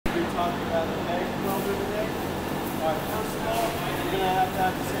talking about the MIG welder today. Alright, first of all, you're going to have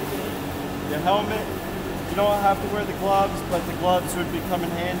the safety. Your helmet. You don't have to wear the gloves, but the gloves would become in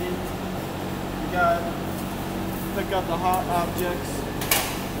handy. You got to pick up the hot objects.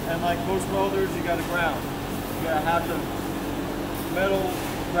 And like most welders, you got to ground. You got to have the metal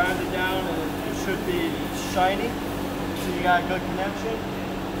grounded down, and it should be shiny. So you got a good connection.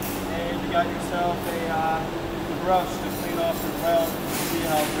 And you got yourself a brush to clean off your weld and see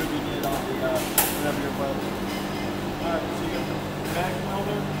how good you did on the whenever you're welding. Alright, so you got the MIG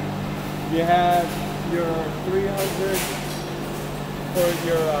welder. You have your 300 for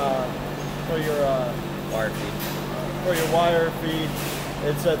your Wire feed. For your wire feed.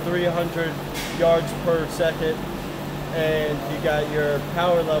 It's at 300 yards per second. And you got your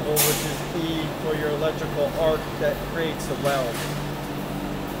power level, which is E, for your electrical arc that creates the weld.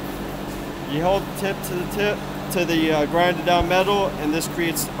 You hold the tip to the grinded down metal, and this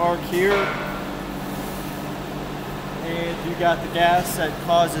creates the arc here. And you got the gas that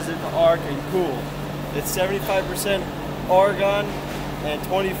causes it to arc and cool. It's 75% argon and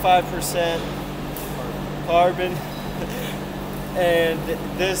 25% carbon. And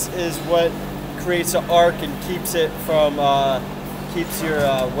this is what creates an arc and keeps it from keeps your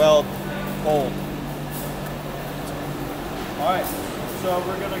weld cold. All right, so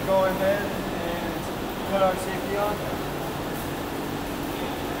we're gonna go ahead and put our safety on.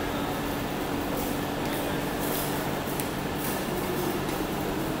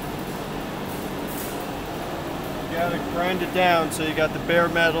 You gotta grind it down so you got the bare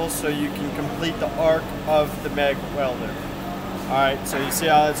metal so you can complete the arc of the MIG welder. Alright, so you see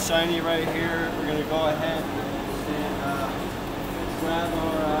how it's shiny right here? We're going to go ahead and grab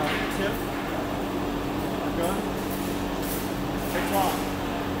our tip, our gun. It's on.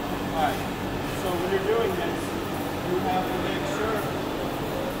 Alright, so when you're doing this, you have to make sure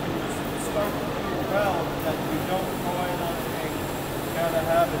when you start your weld that you don't go in on an angle. You got to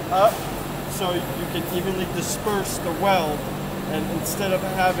have it up so you can evenly disperse the weld, and instead of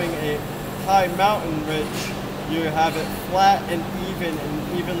having a high mountain ridge, you have it flat and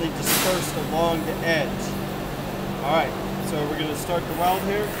evenly dispersed along the edge. Alright, so we're going to start the weld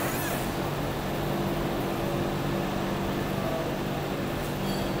here.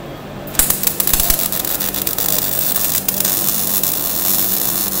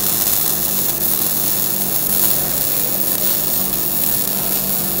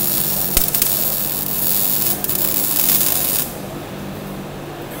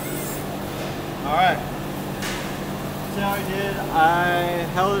 Alright. See how I did? I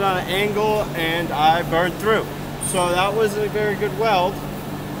held it on an angle and I burned through. So that wasn't a very good weld,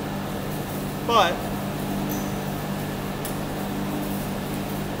 but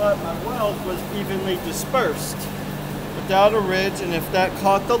my weld was evenly dispersed without a ridge, and if that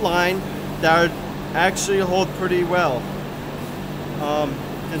caught the line, that would actually hold pretty well.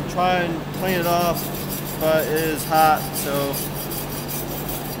 And try and clean it off, but it is hot, so.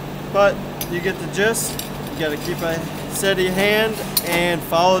 But you get the gist. You got to keep a steady hand and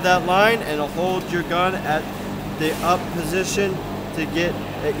follow that line, and hold your gun at the up position to get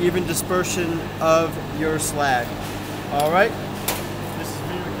an even dispersion of your slag. All right. This is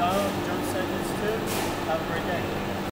me, McDonald, Joe Seconds 2. Have a great day.